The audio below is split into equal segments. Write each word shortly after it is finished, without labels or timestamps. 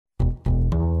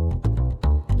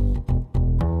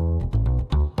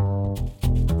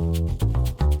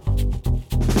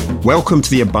Welcome to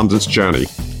The Abundance Journey,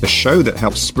 the show that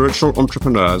helps spiritual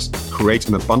entrepreneurs create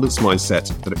an abundance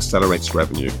mindset that accelerates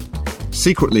revenue.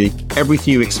 Secretly,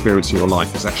 everything you experience in your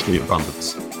life is actually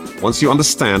abundance. Once you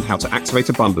understand how to activate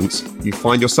abundance, you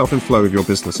find yourself in flow with your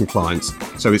business and clients,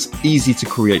 so it's easy to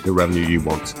create the revenue you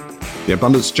want. The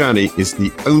Abundance Journey is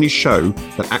the only show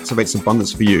that activates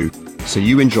abundance for you, so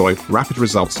you enjoy rapid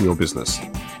results in your business.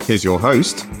 Here's your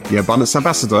host, the Abundance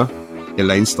Ambassador,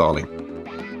 Elaine Starling.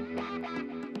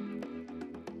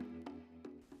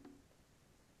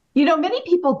 You know, many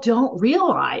people don't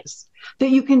realize that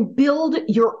you can build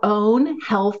your own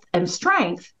health and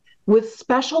strength with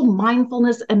special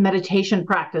mindfulness and meditation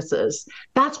practices.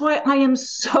 That's why I am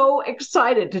so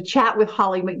excited to chat with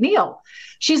Holly McNeill.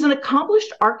 She's an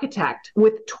accomplished architect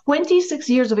with 26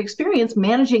 years of experience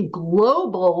managing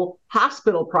global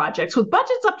hospital projects with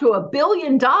budgets up to $1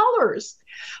 billion.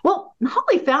 Well,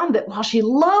 Holly found that while she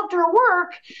loved her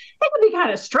work, it could be kind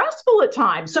of stressful at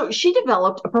times. So she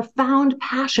developed a profound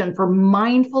passion for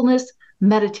mindfulness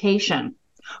meditation.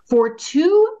 For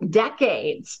 2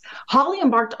 decades, Holly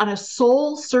embarked on a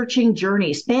soul-searching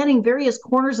journey spanning various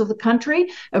corners of the country,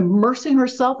 immersing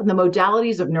herself in the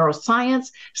modalities of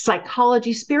neuroscience,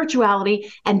 psychology,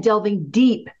 spirituality, and delving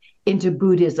deep into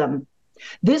Buddhism.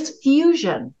 This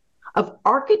fusion of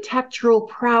architectural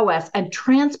prowess and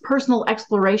transpersonal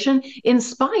exploration,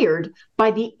 inspired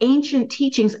by the ancient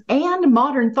teachings and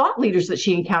modern thought leaders that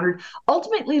she encountered,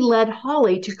 ultimately led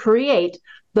Holly to create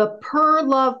the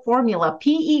Per-Love Formula,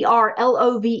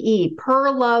 P-E-R-L-O-V-E,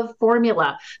 Per-Love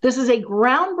Formula. This is a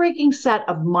groundbreaking set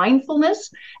of mindfulness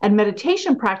and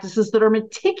meditation practices that are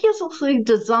meticulously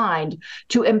designed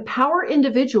to empower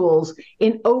individuals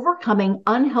in overcoming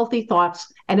unhealthy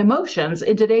thoughts and emotions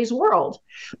in today's world.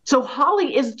 So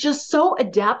Holly is just so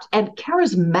adept and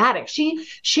charismatic. She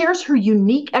shares her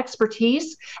unique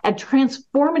expertise and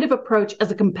transformative approach as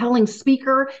a compelling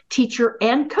speaker, teacher,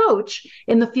 and coach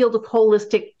in the field of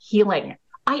holistic healing.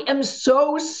 I am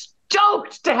so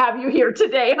stoked to have you here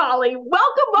today, Holly.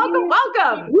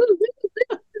 Welcome.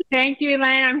 Thank you,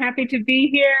 Elaine. I'm happy to be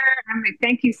here.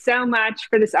 Thank you so much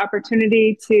for this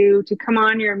opportunity to come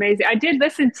on. You're amazing. I did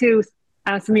listen to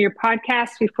some of your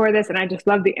podcasts before this, and I just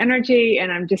love the energy,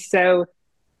 and I'm just so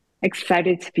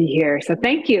excited to be here. So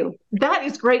thank you. That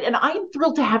is great. And I'm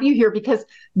thrilled to have you here because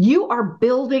you are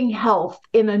building health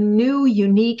in a new,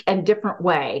 unique, and different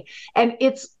way. And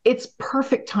it's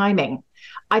perfect timing.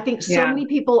 I think so many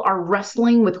people are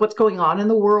wrestling with what's going on in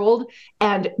the world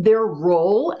and their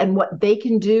role and what they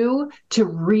can do to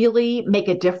really make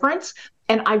a difference.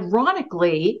 And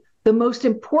ironically, the most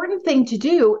important thing to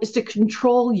do is to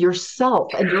control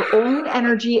yourself and your own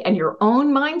energy and your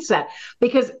own mindset.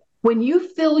 Because when you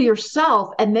fill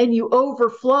yourself and then you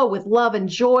overflow with love and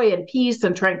joy and peace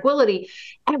and tranquility,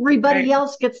 everybody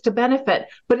else gets to benefit.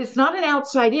 But it's not an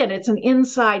outside in, it's an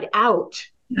inside out.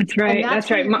 That's right. And that's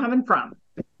where you're coming from.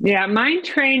 Yeah, mind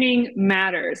training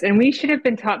matters. And we should have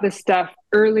been taught this stuff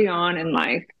early on in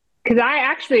life. Because I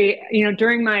actually,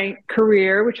 during my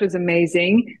career, which was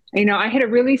amazing, I hit a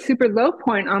really super low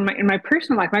point in my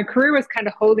personal life. My career was kind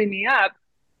of holding me up.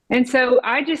 And so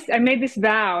I made this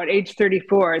vow at age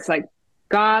 34. It's like,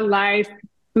 God, life,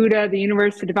 Buddha, the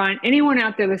universe, the divine, anyone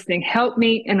out there listening, help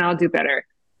me and I'll do better.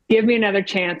 Give me another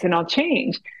chance and I'll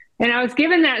change. And I was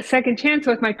given that second chance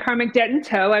with my karmic debt in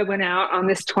tow. I went out on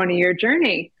this 20-year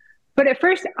journey. But at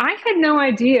first, I had no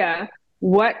idea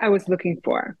what I was looking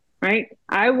for, right?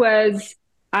 I was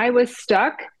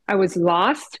stuck. I was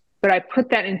lost, but I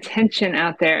put that intention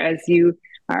out there as you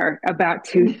are about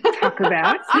to talk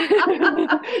about.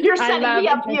 You're setting me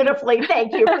up beautifully.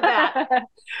 Thank you for that.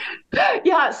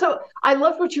 Yeah. So I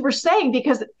love what you were saying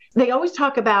because they always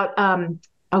talk about,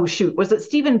 was it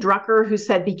Stephen Drucker who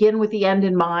said, begin with the end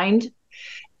in mind?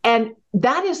 And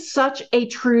that is such a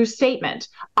true statement.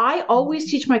 I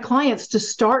always teach my clients to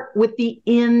start with the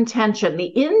intention.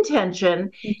 The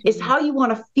intention is how you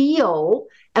want to feel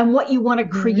and what you want to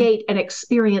create and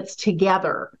experience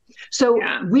together. So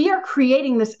we are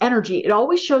creating this energy. It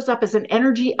always shows up as an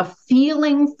energy of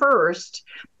feeling first,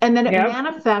 and then it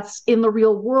manifests in the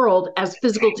real world as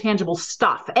physical, tangible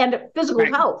stuff and physical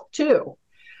health too.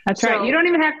 That's right. You don't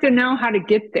even have to know how to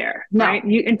get there, right?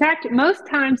 In fact, most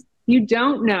times you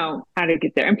don't know how to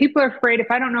get there. And people are afraid, if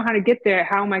I don't know how to get there,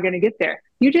 how am I going to get there?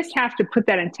 You just have to put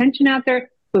that intention out there,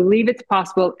 believe it's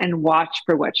possible, and watch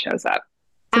for what shows up.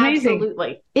 Amazing.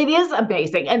 Absolutely. It is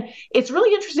amazing. And it's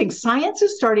really interesting. Science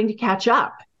is starting to catch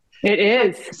up. It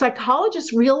is.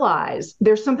 Psychologists realize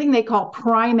there's something they call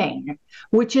priming,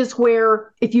 which is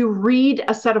where if you read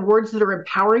a set of words that are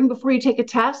empowering before you take a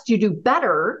test, you do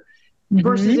better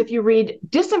versus if you read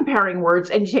disempowering words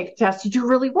and you take the test, you do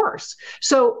really worse.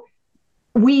 So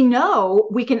we know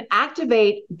we can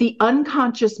activate the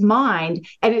unconscious mind,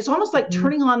 and it's almost like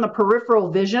turning on the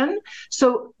peripheral vision.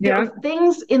 So there are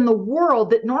things in the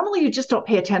world that normally you just don't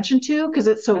pay attention to because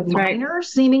it's so minor,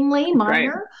 seemingly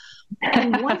minor.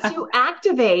 And once you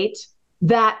activate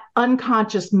that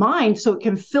unconscious mind so it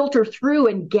can filter through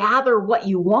and gather what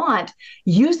you want,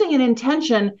 using an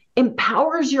intention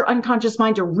empowers your unconscious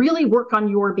mind to really work on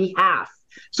your behalf.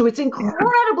 So it's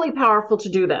incredibly powerful to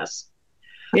do this.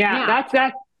 Yeah, that's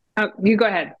that. Oh, you go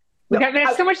ahead.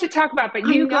 There's so much to talk about, but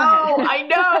you go ahead. I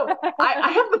know.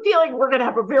 I have the feeling we're going to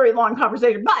have a very long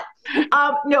conversation.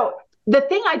 But no, the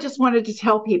thing I just wanted to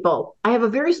tell people, I have a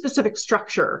very specific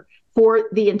structure for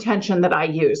the intention that I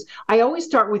use. I always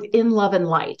start with in love and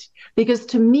light, because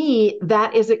to me,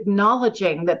 that is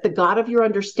acknowledging that the God of your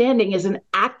understanding is an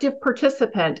active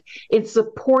participant in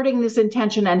supporting this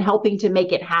intention and helping to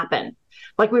make it happen.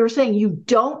 Like we were saying, you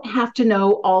don't have to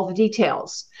know all the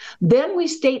details. Then we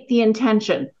state the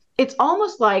intention. It's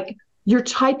almost like you're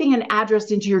typing an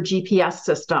address into your GPS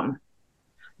system.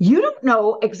 You don't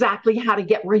know exactly how to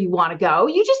get where you want to go.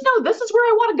 You just know this is where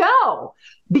I want to go.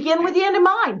 Begin with the end in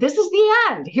mind. This is the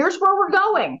end. Here's where we're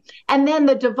going. And then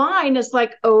the divine is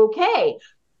like, okay,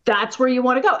 that's where you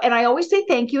want to go. And I always say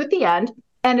thank you at the end.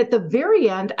 And at the very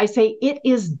end, I say it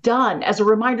is done, as a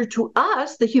reminder to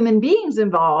us, the human beings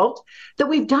involved, that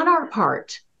we've done our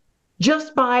part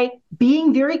just by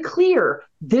being very clear.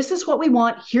 This is what we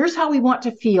want. Here's how we want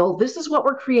to feel. This is what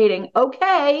we're creating.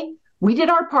 Okay, we did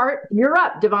our part. You're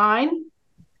up, divine.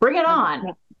 Bring it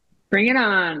on. Bring it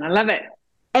on. I love it.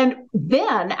 And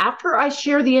then after I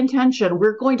share the intention,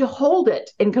 we're going to hold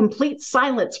it in complete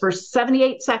silence for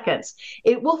 78 seconds.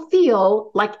 It will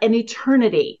feel like an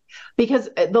eternity, because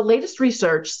the latest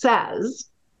research says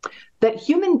that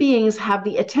human beings have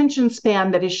the attention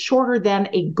span that is shorter than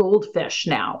a goldfish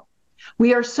now.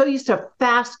 We are so used to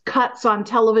fast cuts on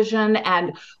television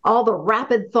and all the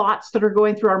rapid thoughts that are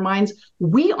going through our minds.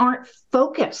 We aren't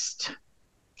focused.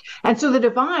 And so the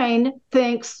divine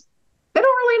thinks they don't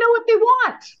really know what they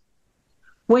want.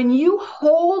 When you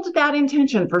hold that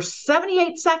intention for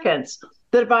 78 seconds,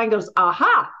 the divine goes,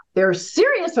 aha, they're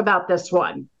serious about this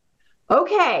one.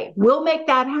 Okay, we'll make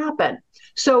that happen.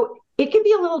 So it can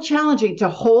be a little challenging to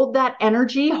hold that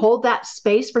energy, hold that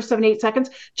space for 78 seconds.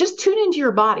 Just tune into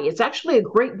your body. It's actually a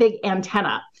great big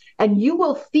antenna, and you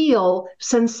will feel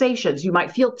sensations. You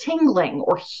might feel tingling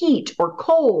or heat or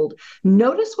cold.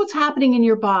 Notice what's happening in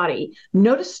your body.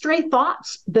 Notice stray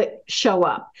thoughts that show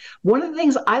up. One of the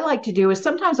things I like to do is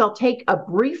sometimes I'll take a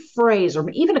brief phrase or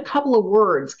even a couple of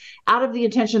words out of the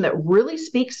intention that really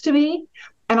speaks to me,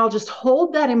 and I'll just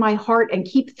hold that in my heart and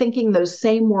keep thinking those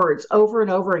same words over and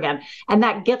over again. And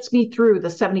that gets me through the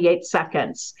 78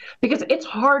 seconds, because it's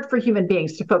hard for human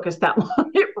beings to focus that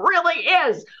long. It really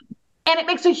is. And it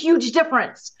makes a huge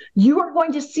difference. You are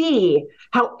going to see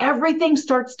how everything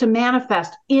starts to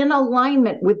manifest in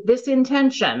alignment with this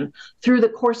intention through the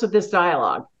course of this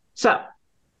dialogue. So,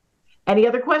 any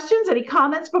other questions, any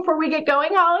comments before we get going,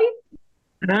 Holly?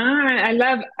 I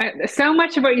love so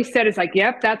much of what you said is like,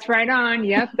 yep, that's right on.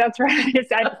 Yep, that's right.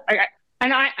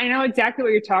 I know exactly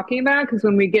what you're talking about, because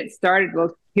when we get started,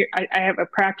 I have a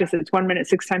practice that's 1 minute,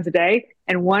 6 times a day,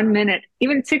 and 1 minute,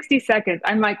 even 60 seconds.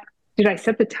 I'm like, did I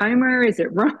set the timer? Is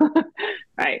it wrong?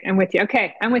 Right. I'm with you.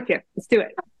 Okay. I'm with you. Let's do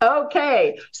it.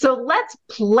 Okay. So let's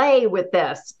play with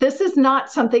this. This is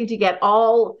not something to get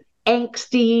all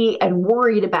angsty and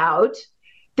worried about.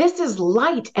 This is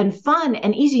light and fun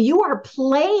and easy. You are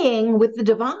playing with the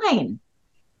divine.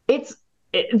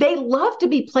 They love to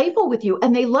be playful with you,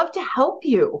 and they love to help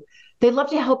you. They love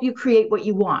to help you create what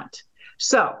you want.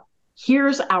 So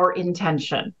here's our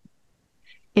intention.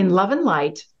 In love and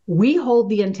light, we hold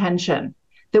the intention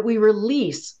that we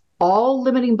release all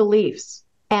limiting beliefs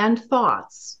and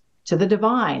thoughts to the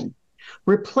divine,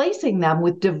 replacing them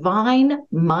with divine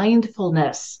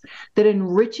mindfulness that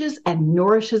enriches and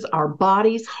nourishes our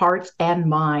bodies, hearts, and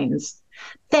minds.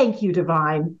 Thank you,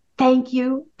 divine. Thank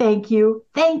you, thank you,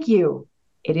 thank you.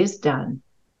 It is done.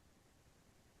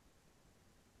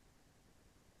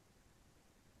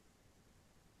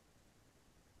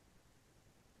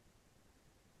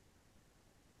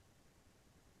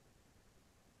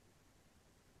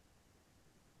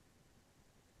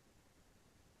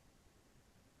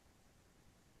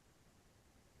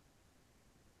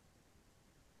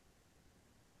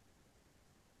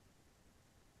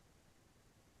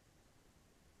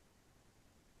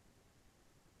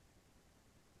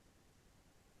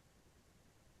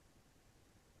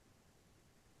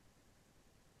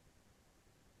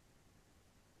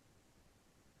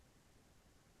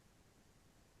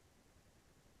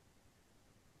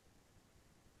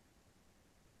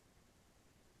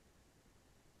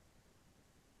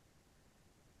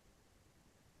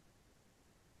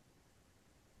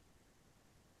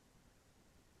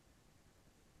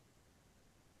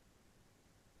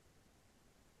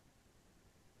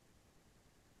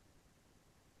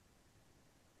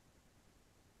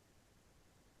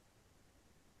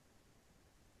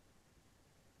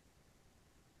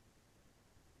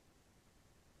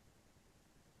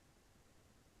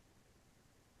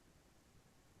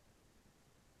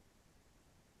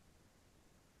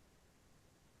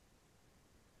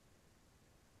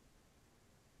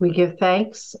 We give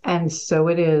thanks, and so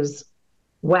it is.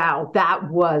 Wow, that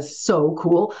was so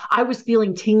cool. I was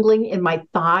feeling tingling in my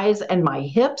thighs and my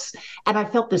hips, and I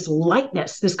felt this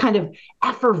lightness, this kind of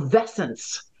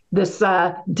effervescence, this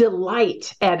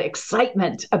delight and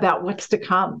excitement about what's to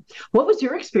come. What was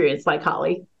your experience like,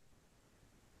 Holly?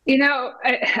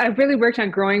 I've really worked on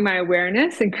growing my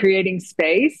awareness and creating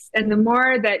space. And the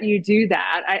more that you do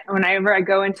that, whenever I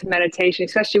go into meditation,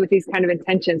 especially with these kind of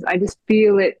intentions, I just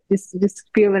feel it, just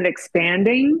feel it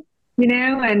expanding,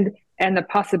 and the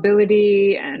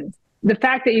possibility and the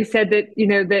fact that you said that,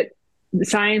 that the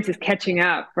science is catching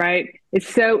up, right?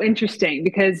 It's so interesting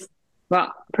because,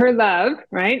 well, Per Love,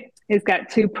 right, it's got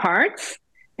two parts.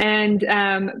 And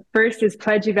first is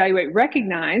pledge, evaluate,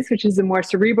 recognize, which is the more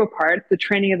cerebral part, the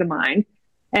training of the mind.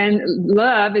 And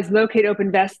love is locate, open,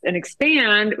 invest, and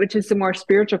expand, which is the more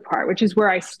spiritual part, which is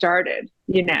where I started,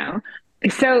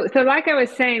 So like I was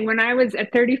saying, when I was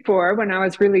at 34, when I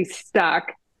was really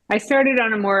stuck, I started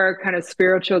on a more kind of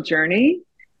spiritual journey.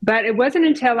 But it wasn't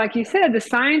until, like you said, the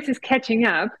science is catching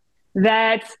up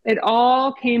that it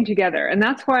all came together. And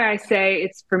that's why I say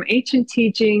it's from ancient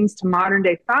teachings to modern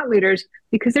day thought leaders,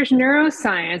 because there's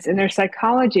neuroscience and there's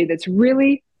psychology that's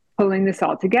really pulling this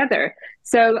all together.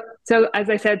 So as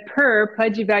I said,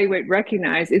 pledge, evaluate,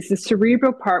 recognize is the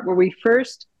cerebral part where we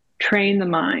first train the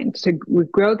mind we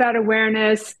grow that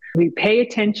awareness, we pay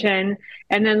attention,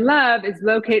 and then love is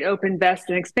locate, open, invest,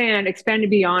 and expand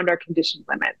beyond our conditioned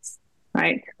limits.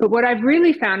 Right. But what I've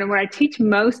really found and what I teach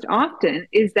most often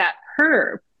is that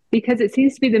because it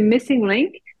seems to be the missing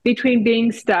link between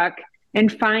being stuck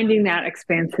and finding that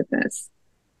expansiveness.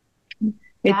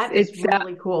 It's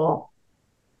really cool.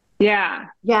 Yeah.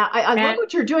 Yeah. I love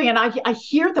what you're doing. And I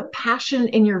hear the passion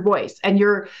in your voice, and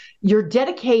your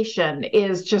dedication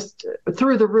is just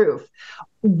through the roof.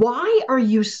 Why are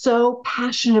you so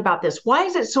passionate about this? Why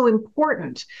is it so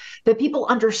important that people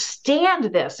understand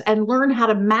this and learn how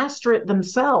to master it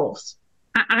themselves?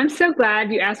 I'm so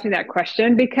glad you asked me that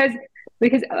question because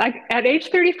like at age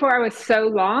 34, I was so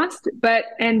lost,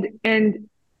 and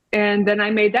then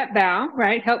I made that vow,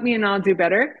 right? Help me and I'll do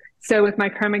better. So with my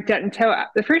karmic debt in tow,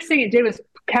 the first thing it did was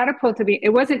catapulted me. It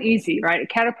wasn't easy, right? It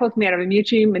catapulted me out of a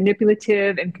mutually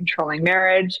manipulative and controlling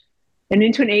marriage and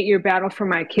into an 8-year battle for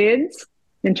my kids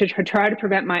and to try to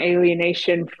prevent my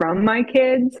alienation from my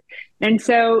kids. And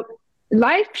so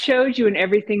life shows you in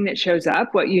everything that shows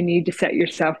up what you need to set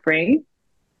yourself free.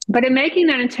 But in making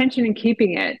that intention and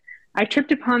keeping it, I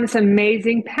tripped upon this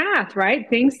amazing path, right?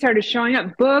 Things started showing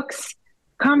up, books,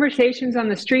 conversations on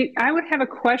the street. I would have a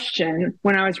question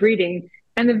when I was reading,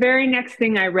 and the very next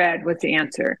thing I read was the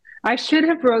answer. I should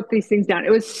have wrote these things down.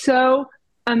 It was so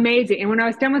amazing. And when I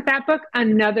was done with that book,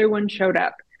 another one showed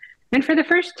up. And for the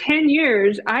first 10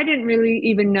 years, I didn't really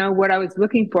even know what I was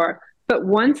looking for. But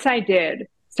once I did,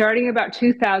 starting about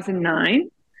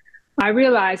 2009, I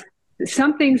realized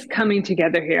something's coming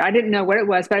together here. I didn't know what it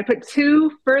was, but I put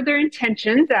 2 further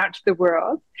intentions out to the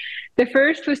world. The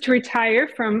first was to retire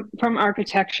from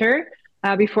architecture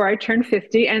before I turned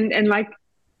 50. And like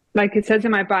it says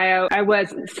in my bio, I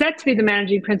was set to be the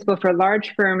managing principal for a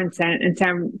large firm in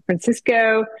San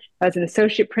Francisco. I was an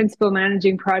associate principal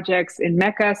managing projects in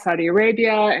Mecca, Saudi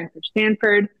Arabia, and for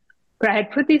Stanford. But I had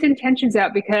put these intentions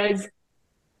out because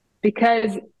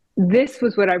this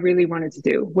was what I really wanted to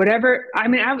do.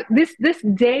 This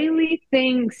daily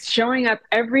thing showing up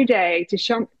every day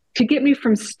to get me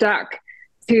from stuck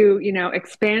to,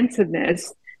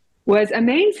 expansiveness was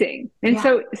amazing. And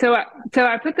so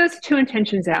I put those 2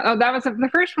 intentions out. Oh, that was the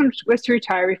first one was to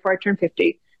retire before I turned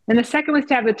 50. And the second was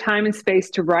to have the time and space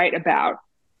to write about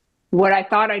what I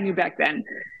thought I knew back then.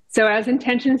 So as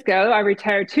intentions go, I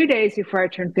retired 2 days before I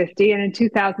turned 50. And in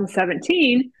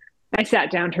 2017, I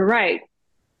sat down to write.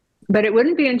 But it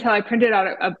wouldn't be until I printed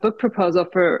out a book proposal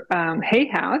for Hay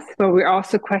House, where we were all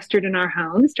sequestered in our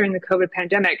homes during the COVID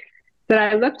pandemic, that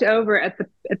I looked over at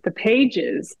the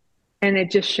pages, and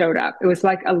it just showed up. It was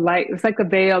like a light. It was like a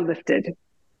veil lifted.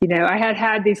 I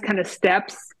had these kind of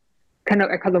steps,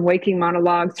 I call them waking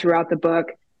monologues throughout the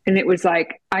book, and it was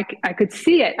like I could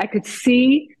see it. I could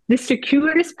see the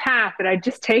circuitous path that I'd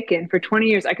just taken for 20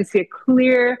 years. I could see a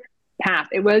clear path.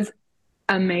 It was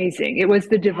amazing. It was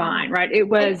the divine, right? It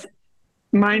was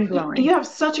mind-blowing. You have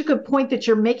such a good point that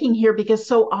you're making here, because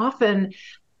so often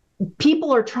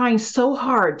people are trying so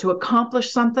hard to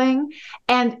accomplish something,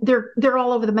 and they're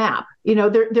all over the map. They're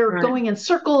right. Going in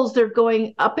circles. They're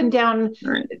going up and down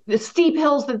the steep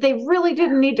hills that they really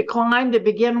didn't need to climb to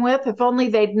begin with, if only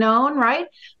they'd known, right?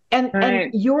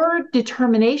 And your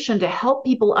determination to help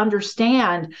people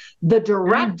understand the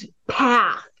direct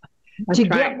path to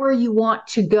get where you want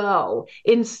to go.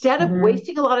 Instead of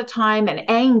wasting a lot of time and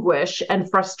anguish and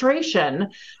frustration,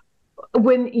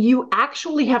 when you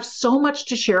actually have so much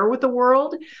to share with the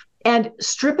world, and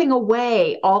stripping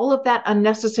away all of that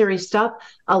unnecessary stuff,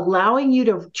 allowing you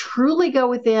to truly go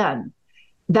within,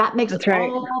 that makes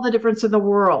all the difference in the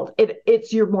world.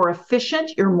 It's you're more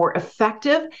efficient, you're more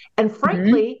effective, and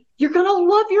frankly, you're going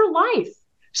to love your life.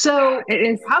 So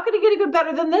how can it get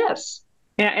better than this?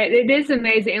 Yeah, it is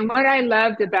amazing. And what I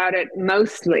loved about it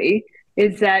mostly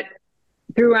is that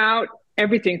throughout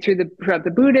everything, throughout the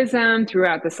Buddhism,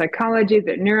 throughout the psychology,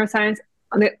 the neuroscience,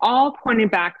 they all pointed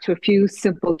back to a few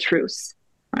simple truths,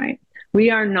 right?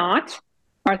 We are not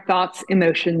our thoughts,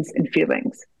 emotions, and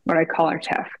feelings, what I call our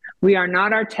TEF. We are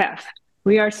not our TEF.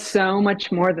 We are so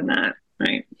much more than that,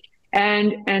 right?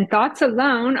 And thoughts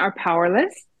alone are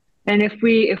powerless. And if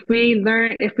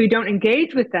we don't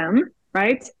engage with them,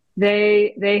 right?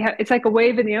 It's like a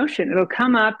wave in the ocean. It'll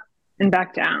come up and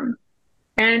back down.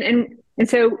 And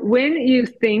so when you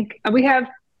think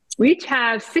we each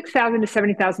have 6,000 to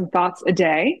 70,000 thoughts a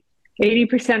day.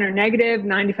 80% are negative,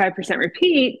 95%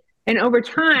 repeat. And over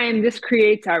time, this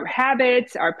creates our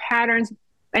habits, our patterns.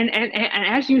 And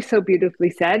as you so beautifully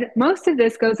said, most of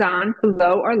this goes on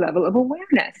below our level of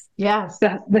awareness. Yes.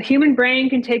 The human brain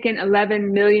can take in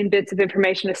 11 million bits of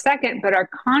information a second, but our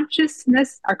conscious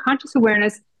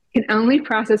awareness can only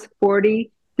process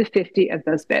 40 to 50 of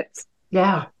those bits.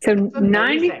 Yeah. So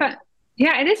 95.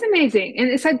 Yeah, it is amazing. And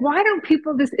it's like, why don't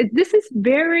people this is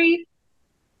very,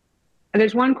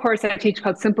 there's one course I teach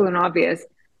called Simple and Obvious,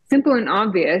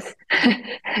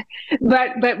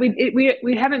 but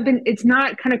we haven't been, it's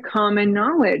not kind of common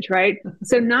knowledge, right?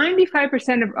 So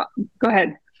 95% of, go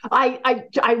ahead.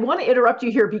 I want to interrupt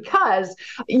you here because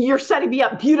you're setting me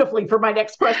up beautifully for my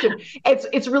next question.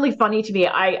 It's really funny to me.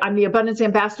 I'm the abundance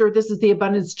ambassador. This is the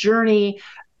abundance journey.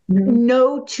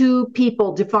 No two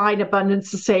people define abundance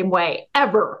the same way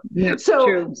ever. Yeah, so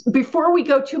true. Before we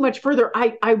go too much further,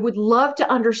 I would love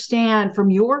to understand from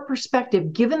your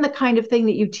perspective, given the kind of thing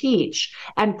that you teach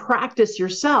and practice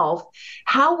yourself,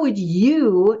 how would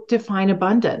you define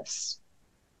abundance?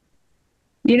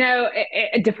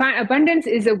 Define abundance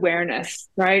is awareness,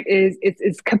 right?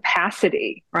 It's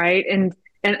capacity, right? And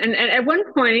at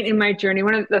one point in my journey,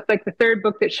 one of the third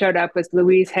book that showed up was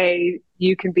Louise Hay,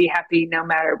 You Can Be Happy No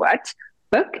Matter What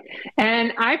book.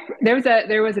 And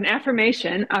there was an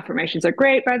affirmation. Affirmations are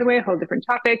great, by the way, a whole different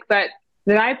topic, but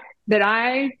that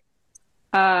I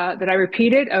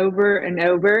repeated over and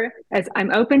over as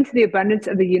I'm open to the abundance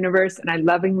of the universe and I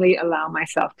lovingly allow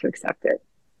myself to accept it.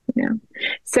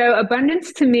 So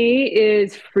abundance to me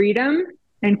is freedom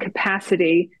and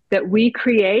capacity that we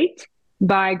create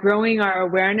by growing our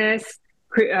awareness,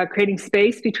 creating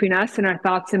space between us and our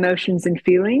thoughts, emotions, and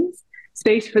feelings,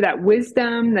 space for that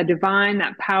wisdom, the divine,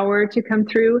 that power to come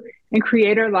through and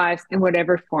create our lives in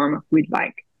whatever form we'd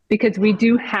like, because we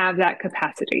do have that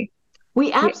capacity.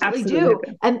 We absolutely do.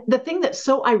 And the thing that's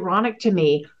so ironic to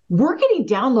me, we're getting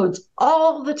downloads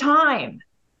all the time.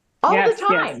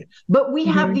 Yes. But we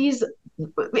have these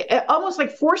almost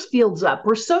like force fields up.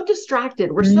 We're so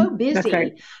distracted. We're so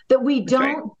busy that we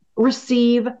don't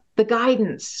receive the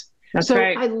guidance.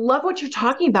 I love what you're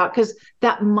talking about, because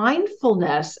that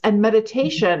mindfulness and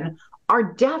meditation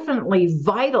are definitely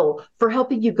vital for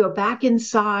helping you go back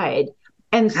inside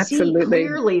and see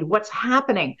clearly what's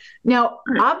happening. Now,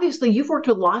 obviously, you've worked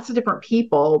with lots of different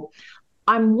people.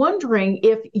 I'm wondering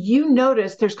if you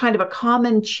notice there's kind of a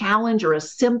common challenge or a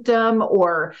symptom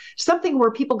or something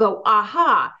where people go,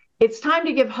 aha, it's time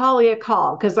to give Holly a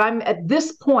call because I'm at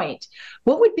this point.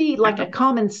 What would be like a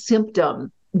common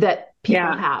symptom that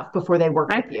people have before they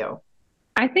work with you?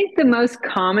 I think the most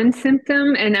common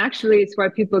symptom, and actually it's why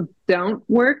people don't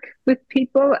work with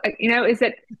people, is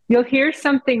that you'll hear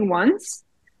something once,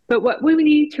 but what we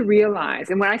need to realize,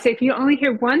 and when I say, if you only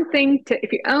hear one thing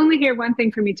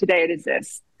from me today, it is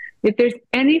this. If there's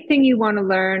anything you want to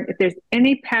learn, if there's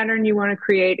any pattern you want to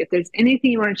create, if there's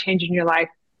anything you want to change in your life,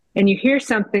 and you hear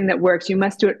something that works, you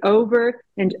must do it over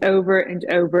and over and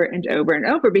over and over and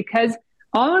over, because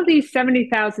all of these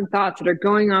 70,000 thoughts that are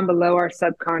going on below our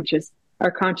subconscious,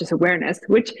 our conscious awareness,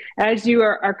 which, as you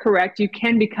are correct, you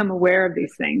can become aware of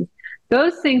these things.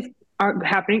 Those things are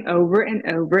happening over and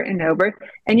over and over.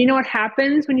 And you know what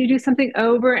happens when you do something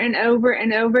over and over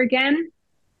and over again?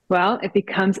 Well, it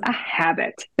becomes a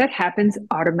habit that happens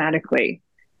automatically.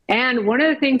 And one of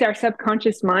the things our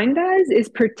subconscious mind does is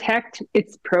protect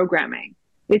its programming.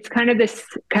 It's kind of this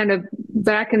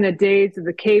back in the days of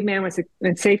the caveman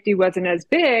when safety wasn't as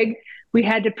big, it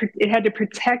had to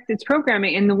protect its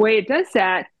programming. And the way it does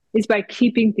that is by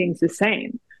keeping things the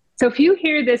same. So if you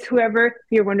hear this, whoever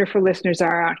your wonderful listeners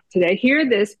are out today, hear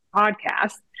this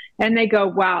podcast and they go,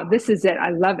 wow, this is it. I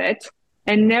love it.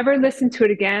 And never listen to it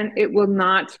again. It will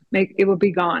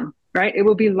be gone, right? It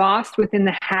will be lost within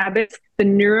the habits, the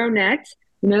neural net,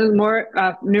 more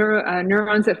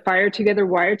neurons that fire together,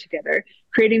 wire together,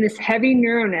 creating this heavy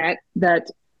neural net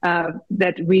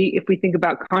that we, if we think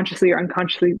about consciously or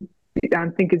unconsciously,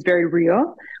 think is very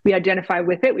real. We identify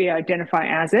with it. We identify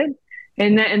as it.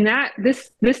 And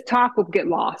this talk will get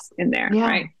lost in there,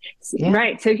 right? Yeah.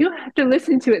 Right. So you have to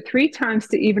listen to it 3 times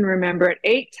to even remember it,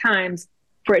 8 times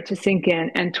for it to sink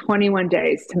in, and 21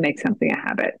 days to make something a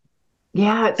habit.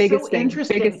 Yeah, it's biggest so thing,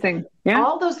 interesting. Biggest thing. Yeah.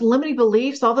 All those limiting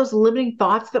beliefs, all those limiting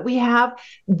thoughts that we have,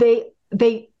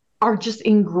 they are just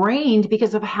ingrained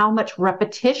because of how much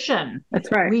repetition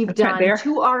we've done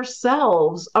to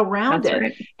ourselves around it.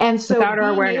 Right. And so without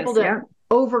our being awareness, able to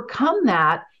overcome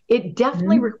that, it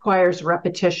definitely requires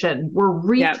repetition. We're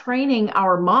retraining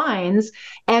our minds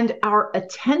and our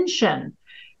attention.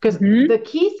 Because the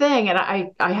key thing, and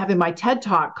I have in my TED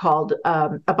Talk called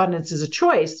Abundance is a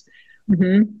Choice,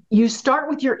 you start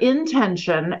with your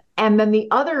intention, and then the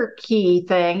other key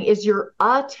thing is your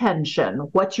attention,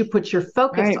 what you put your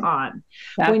focus on.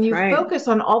 When you focus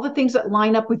on all the things that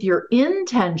line up with your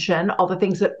intention, all the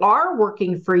things that are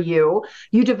working for you,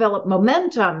 you develop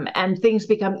momentum and things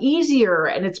become easier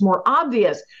and it's more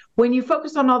obvious. When you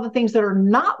focus on all the things that are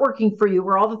not working for you,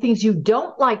 or all the things you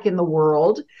don't like in the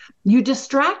world, you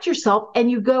distract yourself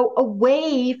and you go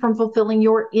away from fulfilling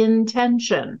your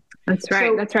intention. That's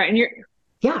right. That's right.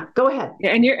 And go ahead.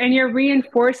 And you're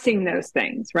reinforcing those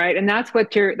things, right? And that's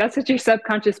what your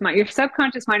subconscious mind. Your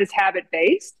subconscious mind is habit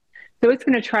based, so it's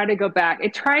going to try to go back.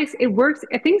 It works.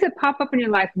 Things that pop up in your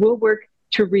life will work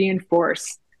to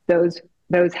reinforce those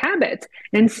habits.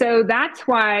 And so that's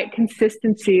why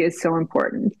consistency is so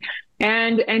important.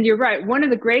 And you're right. One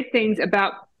of the great things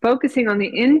about focusing on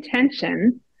the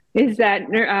intention is that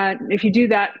if you do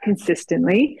that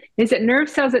consistently, is that nerve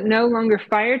cells that no longer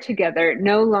fire together,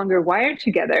 no longer wire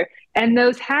together. And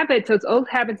those habits, those old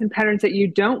habits and patterns that you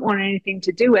don't want anything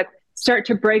to do with, start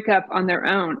to break up on their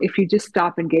own if you just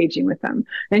stop engaging with them.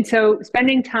 And so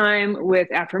spending time with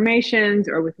affirmations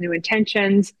or with new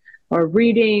intentions or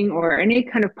reading or any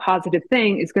kind of positive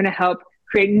thing is going to help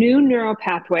create new neural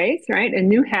pathways, right? And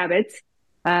new habits.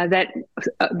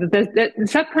 The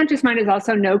subconscious mind is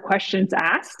also no questions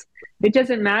asked. It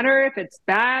doesn't matter if it's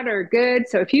bad or good.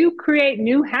 So if you create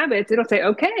new habits, it'll say,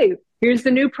 okay, here's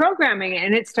the new programming.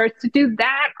 And it starts to do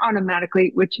that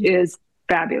automatically, which is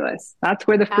fabulous. That's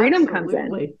where the freedom comes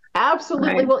in.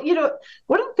 Absolutely. Right. Well,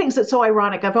 one of the things that's so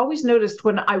ironic, I've always noticed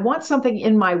when I want something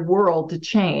in my world to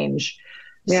change,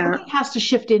 something has to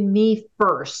shift in me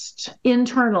first,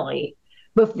 internally,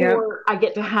 before I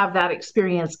get to have that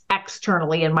experience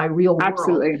externally in my real world.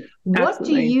 Absolutely. What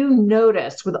do you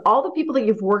notice with all the people that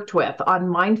you've worked with on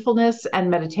mindfulness and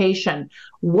meditation?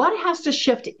 What has to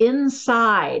shift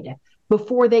inside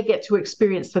before they get to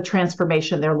experience the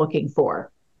transformation they're looking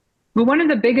for? Well, one of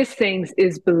the biggest things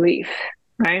is belief,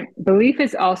 right? Belief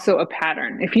is also a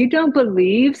pattern. If you don't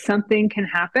believe something can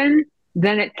happen,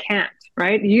 then it can't,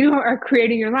 right? You are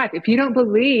creating your life. If you don't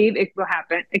believe it will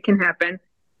happen, it can happen,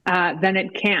 then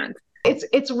it can't.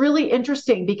 It's really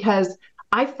interesting because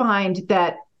I find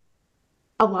that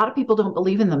a lot of people don't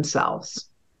believe in themselves.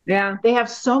 Yeah. They have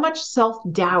so much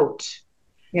self-doubt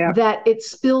that it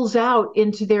spills out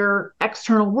into their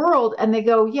external world, and they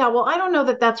go, yeah, well, I don't know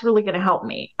that that's really going to help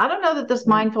me. I don't know that this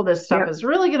mindfulness stuff is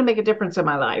really going to make a difference in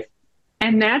my life.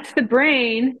 And that's the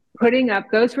brain putting up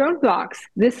those roadblocks.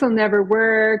 This will never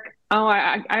work. Oh,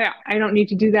 I don't need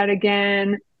to do that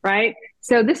again, right?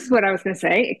 So this is what I was going to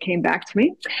say. It came back to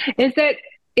me, is that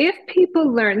if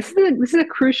people learn, this is a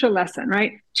crucial lesson,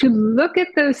 right? To look at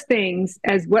those things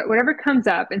as whatever comes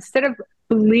up, instead of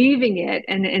believing it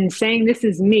and saying this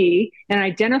is me and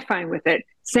identifying with it,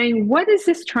 saying, what is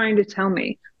this trying to tell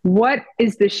me? What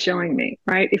is this showing me,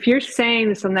 right? If you're saying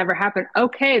this will never happen,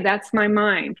 okay, that's my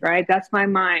mind, right? That's my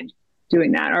mind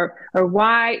doing that. Or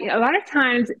why, a lot of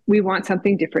times we want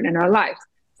something different in our lives.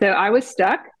 So I was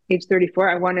stuck, age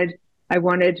 34, I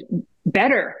wanted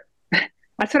better.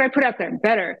 That's what I put out there,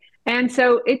 better. And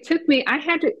so it took me,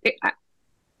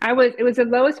 it was the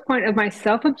lowest point of my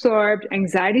self-absorbed,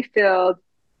 anxiety-filled,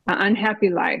 unhappy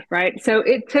life, right? So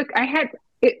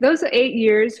those 8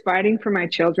 years fighting for my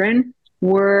children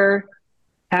were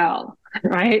hell,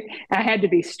 right? I had to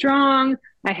be strong.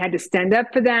 I had to stand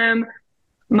up for them.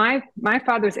 My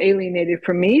father was alienated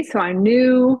from me, so I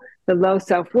knew the low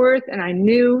self-worth, and I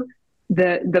knew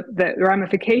the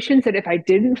ramifications that if I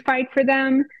didn't fight for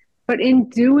them. But in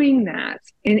doing that,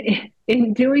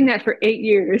 in doing that for 8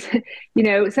 years,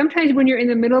 sometimes when you're in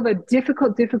the middle of a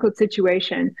difficult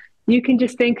situation, you can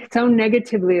just think so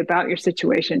negatively about your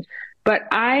situation. But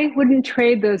I wouldn't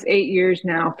trade those 8 years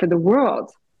now for the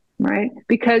world, right?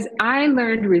 Because I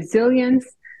learned resilience,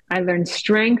 I learned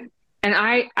strength, and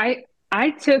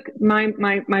I took my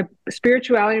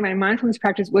spirituality, my mindfulness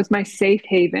practice was my safe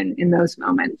haven in those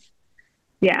moments.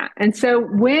 Yeah. And so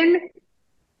when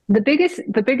the biggest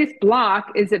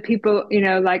block is that people,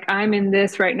 like I'm in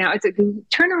this right now, it's like,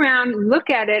 turn around, look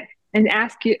at it, and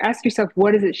ask yourself,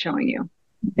 what is it showing you?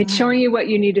 It's showing you what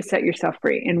you need to set yourself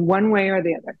free in one way or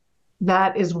the other.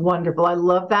 That is wonderful. I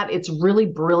love that. It's really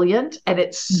brilliant and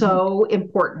it's so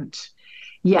important.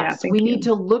 Yes, we need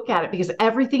to look at it because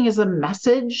everything is a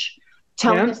message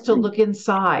telling us to look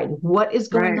inside. What is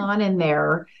going on in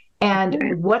there?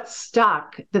 And what's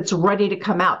stuck that's ready to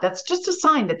come out? That's just a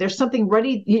sign that there's something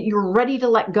ready, you're ready to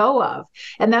let go of.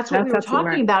 And that's what we were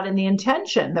talking about in the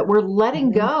intention, that we're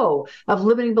letting go of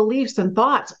limiting beliefs and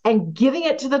thoughts and giving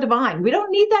it to the divine. We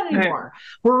don't need that anymore.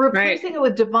 We're replacing it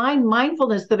with divine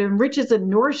mindfulness that enriches and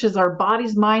nourishes our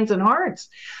bodies, minds, and hearts.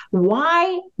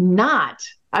 Why not?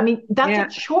 I mean,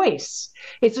 that's a choice.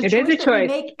 It's a choice that we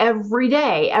make every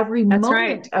day, every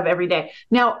moment of every day.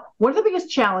 Now, one of the biggest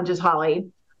challenges, Holly,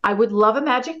 I would love a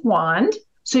magic wand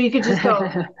so you could just go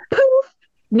poof.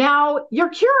 Now you're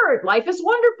cured. Life is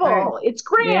wonderful. It's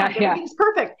grand. Everything's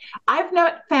perfect. I've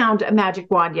not found a magic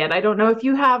wand yet. I don't know if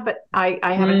you have, but I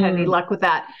haven't had any luck with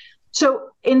that. So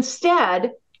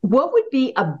instead, what would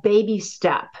be a baby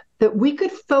step that we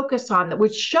could focus on that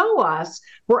would show us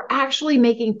we're actually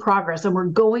making progress and we're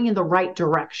going in the right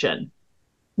direction?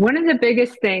 One of the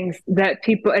biggest things that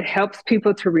it helps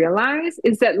people to realize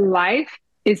is that life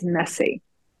is messy.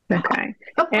 Okay.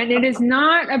 And it is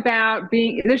not about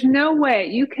there's no way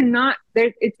you cannot,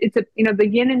 it's the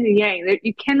yin and the yang.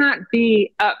 You cannot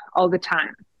be up all the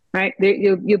time, right?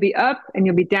 You'll be up and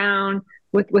you'll be down.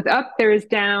 With up, there is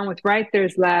down. With right,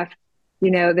 there's left.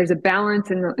 There's a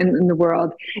balance in the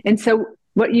world. And so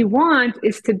what you want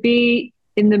is to be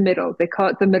in the middle. They call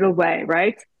it the middle way,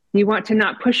 right? You want to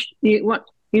not push, you want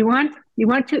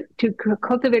to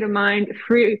cultivate a mind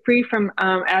free from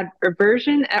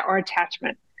aversion or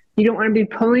attachment. You don't want to be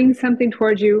pulling something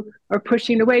towards you or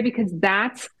pushing it away because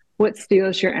that's what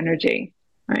steals your energy,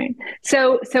 right?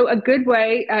 So a good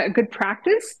way, a good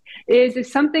practice is if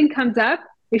something comes up,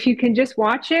 if you can just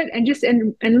watch it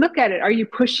and look at it. Are you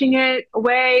pushing it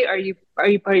away? Are you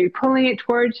pulling it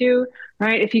towards you,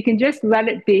 right? If you can just let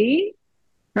it be,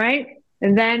 right?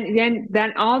 And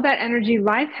then all that energy,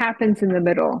 life happens in the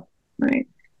middle, right?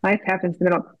 Life happens in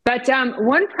the middle. But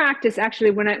one practice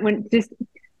actually, when just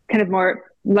kind of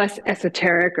more less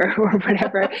esoteric or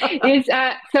whatever is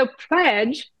so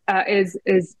pledge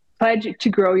is pledge to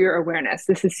grow your awareness.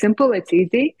 This is simple, it's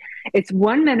easy. It's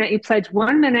 1 minute. You pledge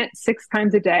 1 minute 6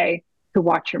 times a day to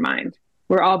watch your mind.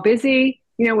 We're all busy,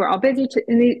 we're all busy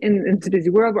in this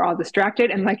busy world, we're all distracted.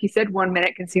 And like you said, 1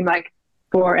 minute can seem like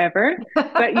forever,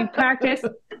 but you practice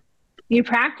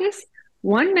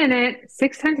 1 minute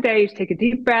 6 times a day. You take a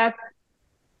deep breath.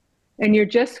 And you're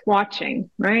just watching,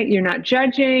 right? You're not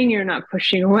judging, you're not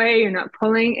pushing away, you're not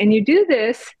pulling. And you do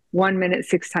this 1 minute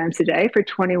 6 times a day for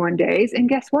 21 days. And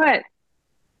guess what?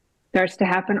 Starts to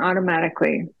happen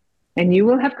automatically. And you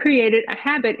will have created a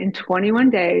habit in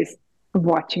 21 days of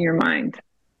watching your mind.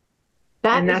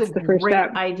 That's a great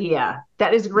idea.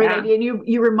 That is a great idea. And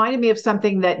you reminded me of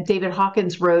something that David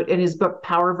Hawkins wrote in his book,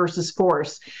 Power versus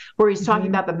Force, where he's talking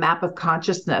about the map of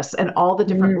consciousness and all the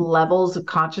different levels of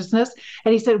consciousness.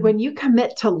 And he said, when you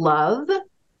commit to love,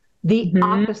 the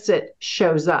opposite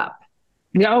shows up.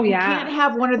 Oh, yeah. You can't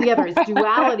have one or the other. It's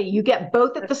duality. You get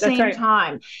both at the same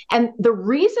time. And the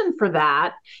reason for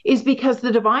that is because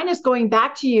the divine is going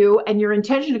back to you and your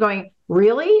intention of going,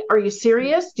 really? Are you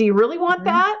serious? Do you really want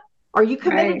that? Are you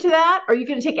committed to that? Are you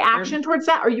going to take action towards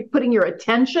that? Are you putting your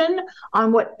attention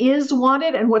on what is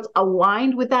wanted and what's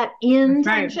aligned with that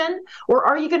intention? Or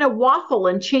are you going to waffle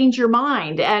and change your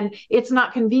mind and it's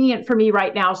not convenient for me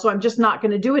right now, so I'm just not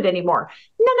going to do it anymore?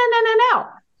 No.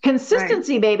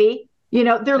 Consistency, baby.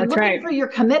 They're looking for your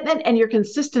commitment and your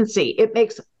consistency. It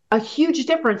makes a huge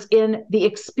difference in the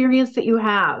experience that you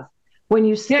have when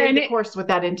you stay the course with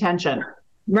that intention.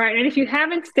 Right. And if you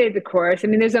haven't stayed the course,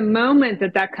 there's a moment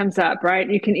that comes up, right?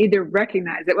 You can either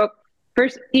recognize it. Well,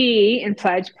 first E in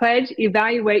pledge,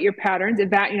 evaluate your patterns,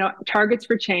 targets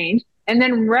for change, and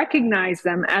then recognize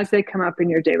them as they come up in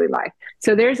your daily life.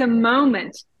 So there's a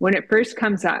moment when it first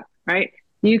comes up, right?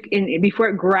 Before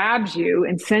it grabs you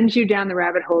and sends you down the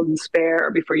rabbit hole of despair,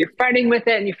 or before you're fighting with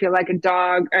it and you feel like a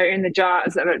dog or in the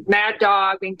jaws of a mad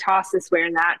dog being tossed this way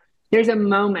and that. there's a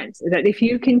moment that if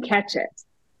you can catch it,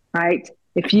 right?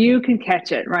 If you can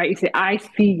catch it, right? You say, I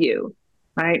see you,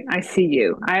 right? I see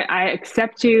you. I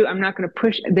accept you. I'm not going to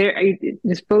push there. You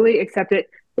just fully accept it.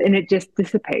 And it just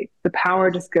dissipates. The power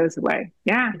just goes away.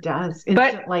 Yeah. It does.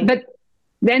 Instantly. But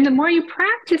then the more you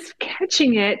practice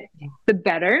catching it, the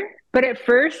better. But at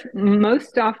first,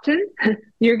 most often,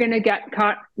 you're going to get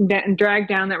caught and dragged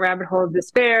down that rabbit hole of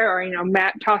despair, or,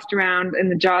 tossed around in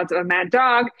the jaws of a mad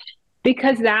dog,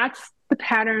 because that's the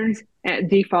patterns and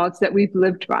defaults that we've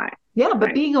lived by. Yeah,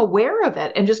 but being aware of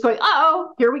it and just going,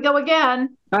 oh, here we go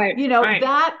again. Right.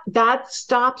 That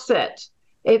stops it.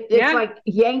 It's like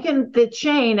yanking the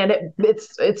chain, and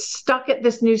it's stuck at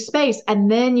this new space, and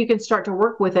then you can start to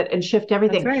work with it and shift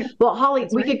everything. Right. Well, Holly,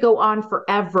 we could go on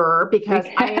forever because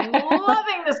I am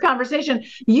loving this conversation.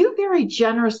 You very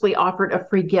generously offered a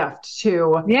free gift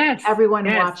to everyone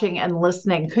watching and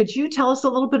listening. Could you tell us a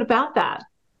little bit about that?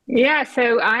 Yeah,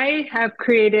 so I have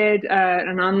created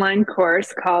an online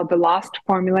course called The Lost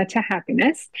Formula to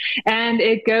Happiness, and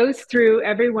it goes through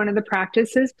every one of the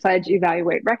practices: pledge,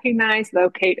 evaluate, recognize,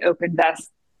 locate, open,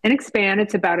 vest, and expand.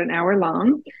 It's about an hour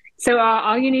long. So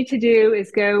all you need to do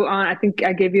is go on, I think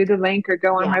I gave you the link, or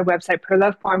go on my website, Pro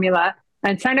Love Formula,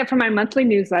 and sign up for my monthly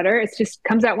newsletter. It just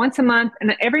comes out once a month,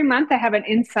 and every month I have an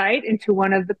insight into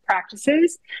one of the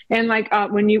practices. And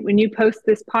when you post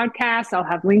this podcast, I'll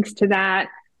have links to that.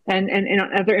 And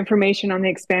other information on the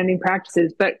expanding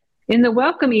practices. But in the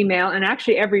welcome email, and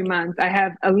actually every month, I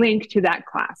have a link to that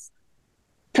class.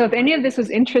 So if any of this was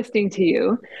interesting to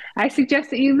you, I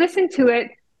suggest that you listen to it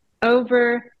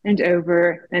over and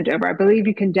over and over. I believe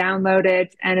you can download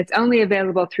it, and it's only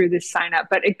available through this sign up,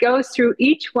 but it goes through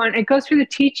each one. It goes through the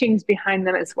teachings behind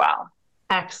them as well.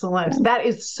 Excellent. That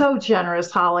is so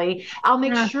generous, Holly. I'll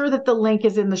make sure that the link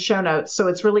is in the show notes, so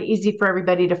it's really easy for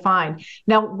everybody to find.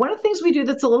 Now, one of the things we do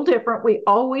that's a little different, we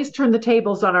always turn the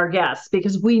tables on our guests,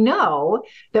 because we know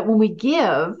that when we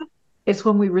give, it's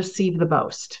when we receive the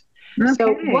most. Okay.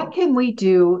 So what can we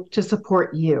do to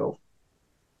support you?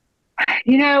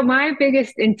 My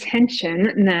biggest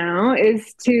intention now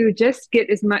is to just get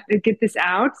this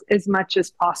out as much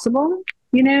as possible.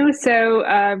 So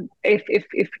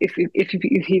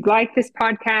if you'd like this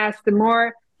podcast,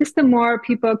 the more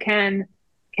people can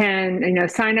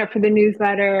sign up for the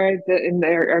newsletter,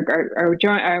 or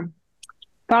join,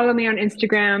 follow me on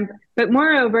Instagram. But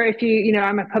moreover, if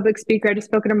I'm a public speaker. I just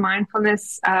spoke at a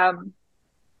mindfulness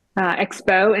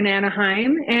expo in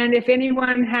Anaheim, and if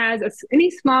anyone has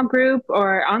any small group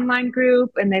or online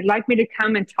group and they'd like me to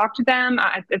come and talk to them,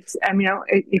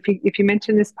 if you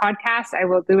mention this podcast, I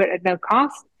will do it at no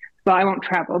cost. Well, I won't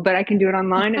travel, but I can do it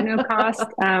online at no cost.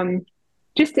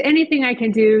 Just anything I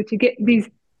can do to get these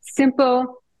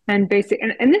simple and basic,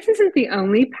 and this isn't the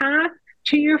only path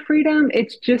to your freedom.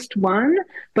 It's just one,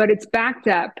 but it's backed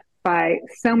up by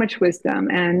so much wisdom,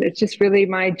 and it's just really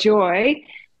my joy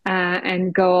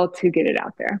and goal to get it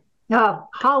out there. Oh,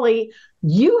 Holly,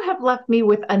 you have left me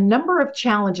with a number of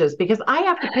challenges, because I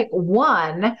have to pick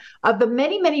one of the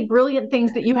many, many brilliant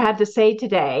things that you had to say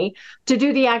today to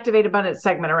do the Activate Abundance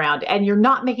segment around. And you're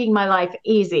not making my life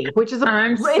easy, which is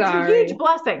it's a huge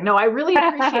blessing. No, I really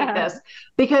appreciate this,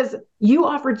 because you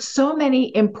offered so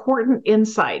many important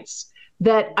insights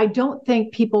that I don't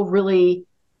think people really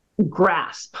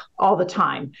grasp all the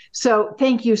time. So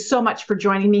thank you so much for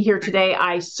joining me here today.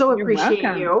 I so appreciate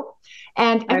you.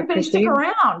 And everybody stick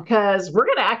around, because we're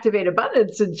going to activate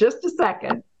abundance in just a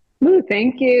second. Ooh,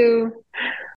 thank you.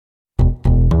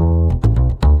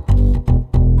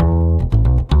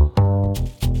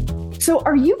 So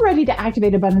are you ready to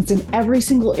activate abundance in every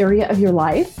single area of your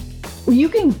life? Well, you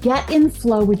can get in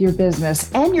flow with your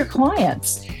business and your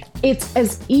clients. It's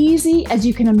as easy as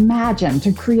you can imagine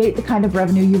to create the kind of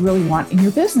revenue you really want in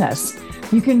your business.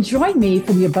 You can join me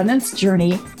for the Abundance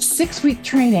Journey 6-week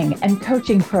training and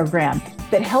coaching program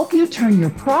that help you turn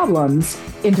your problems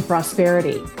into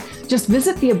prosperity. Just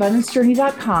visit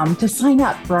theabundancejourney.com to sign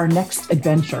up for our next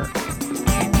adventure.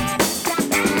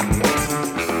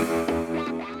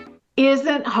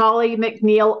 Isn't Holly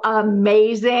McNeill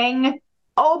amazing?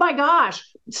 Oh my gosh.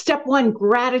 Step 1,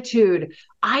 gratitude.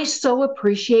 I so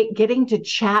appreciate getting to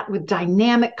chat with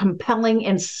dynamic, compelling,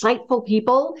 insightful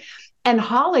people. And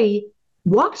Holly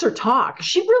walks her talk.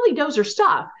 She really knows her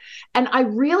stuff. And I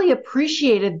really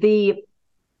appreciated the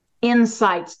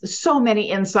insights, so many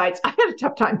insights. I had a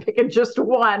tough time picking just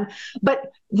one.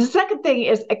 But the second thing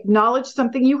is acknowledge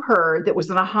something you heard that was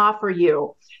an aha for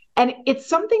you. And it's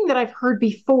something that I've heard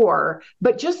before,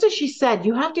 but just as she said,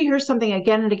 you have to hear something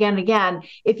again and again and again.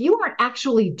 If you aren't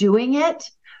actually doing it,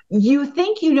 you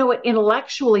think you know it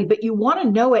intellectually, but you want to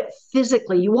know it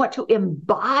physically. You want to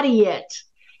embody it.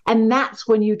 And that's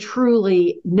when you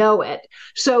truly know it.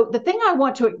 So the thing I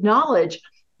want to acknowledge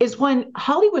is when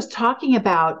Holly was talking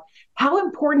about how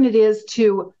important it is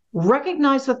to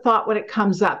recognize the thought when it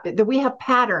comes up, that we have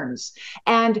patterns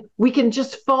and we can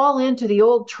just fall into the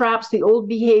old traps, the old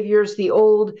behaviors, the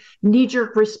old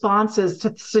knee-jerk responses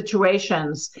to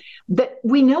situations that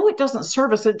we know it doesn't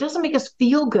serve us. It doesn't make us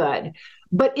feel good.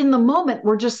 But in the moment,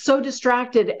 we're just so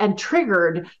distracted and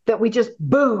triggered that we just,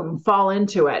 boom, fall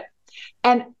into it.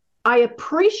 And I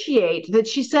appreciate that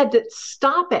she said to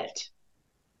stop it.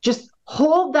 Just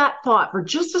hold that thought for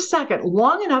just a second,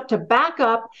 long enough to back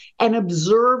up and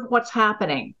observe what's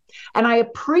happening. And I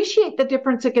appreciate the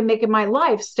difference it can make in my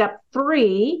life, step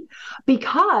 3,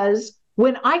 because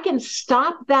when I can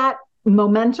stop that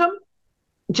momentum,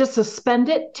 just suspend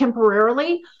it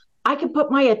temporarily, I can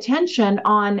put my attention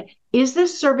on, is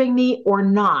this serving me or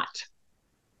not?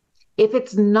 If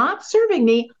it's not serving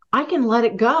me, I can let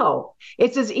it go.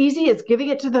 It's as easy as giving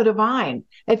it to the divine.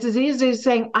 It's as easy as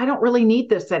saying, I don't really need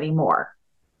this anymore.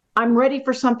 I'm ready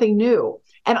for something new.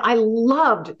 And I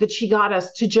loved that she got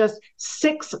us to just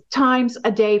 6 times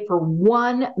a day for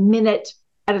 1 minute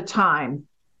at a time.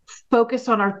 Focus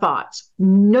on our thoughts,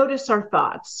 notice our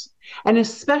thoughts, and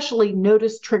especially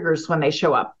notice triggers when they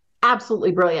show up.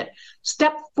 Absolutely brilliant.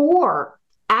 Step 4,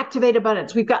 activate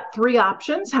abundance. We've got 3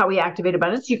 options how we activate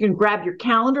abundance. You can grab your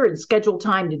calendar and schedule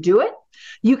time to do it.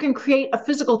 You can create a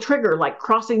physical trigger like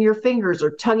crossing your fingers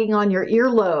or tugging on your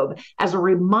earlobe as a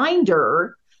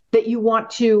reminder that you want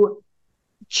to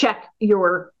check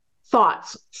your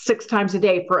thoughts 6 times a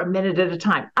day for 1 minute at a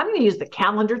time. I'm going to use the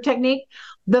calendar technique.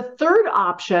 The third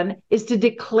option is to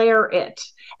declare it.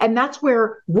 And that's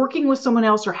where working with someone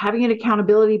else or having an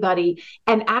accountability buddy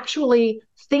and actually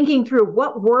thinking through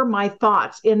what were my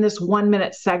thoughts in this 1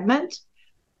 minute segment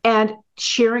and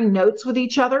sharing notes with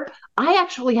each other. I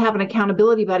actually have an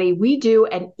accountability buddy. We do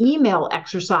an email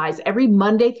exercise every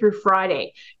Monday through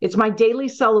Friday. It's my daily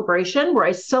celebration where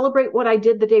I celebrate what I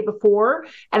did the day before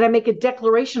and I make a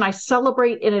declaration. I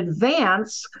celebrate in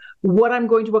advance what I'm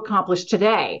going to accomplish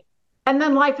today. And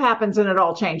then life happens and it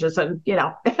all changes. And,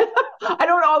 I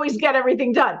don't always get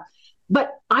everything done.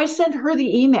 But I send her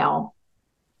the email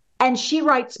and she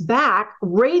writes back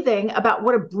raving about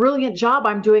what a brilliant job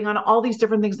I'm doing on all these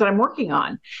different things that I'm working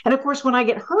on. And of course, when I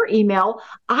get her email,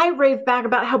 I rave back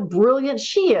about how brilliant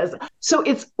she is. So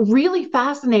it's really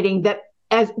fascinating that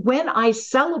when I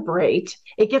celebrate,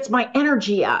 it gets my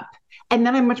energy up. And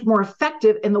then I'm much more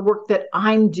effective in the work that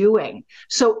I'm doing.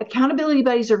 So accountability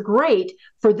buddies are great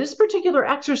for this particular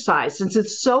exercise, since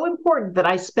it's so important that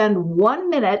I spend 1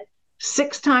 minute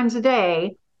 6 times a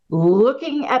day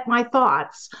looking at my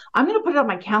thoughts. I'm going to put it on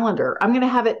my calendar. I'm going to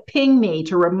have it ping me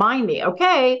to remind me,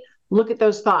 okay, look at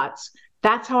those thoughts.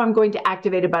 That's how I'm going to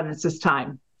activate abundance this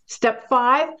time. Step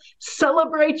 5,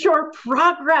 celebrate your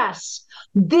progress.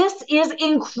 This is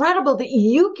incredible that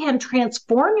you can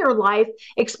transform your life,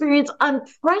 experience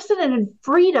unprecedented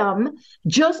freedom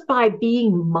just by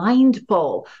being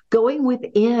mindful, going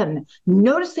within,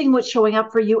 noticing what's showing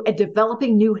up for you, and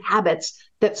developing new habits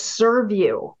that serve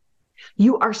you.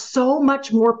 You are so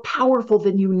much more powerful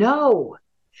than you know.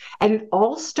 And it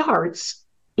all starts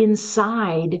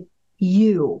inside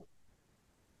you.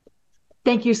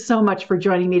 Thank you so much for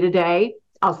joining me today.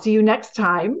 I'll see you next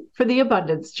time for The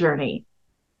Abundance Journey.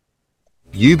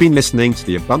 You've been listening to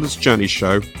The Abundance Journey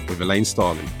Show with Elaine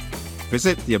Starling.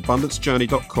 Visit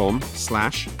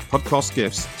theabundancejourney.com/podcast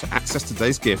gifts to access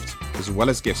today's gift, as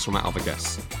well as gifts from our other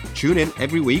guests. Tune in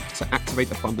every week to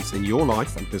activate abundance in your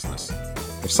life and business.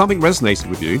 If something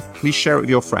resonated with you, please share it with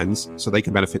your friends so they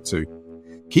can benefit too.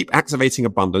 Keep activating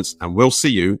abundance, and we'll see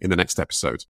you in the next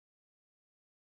episode.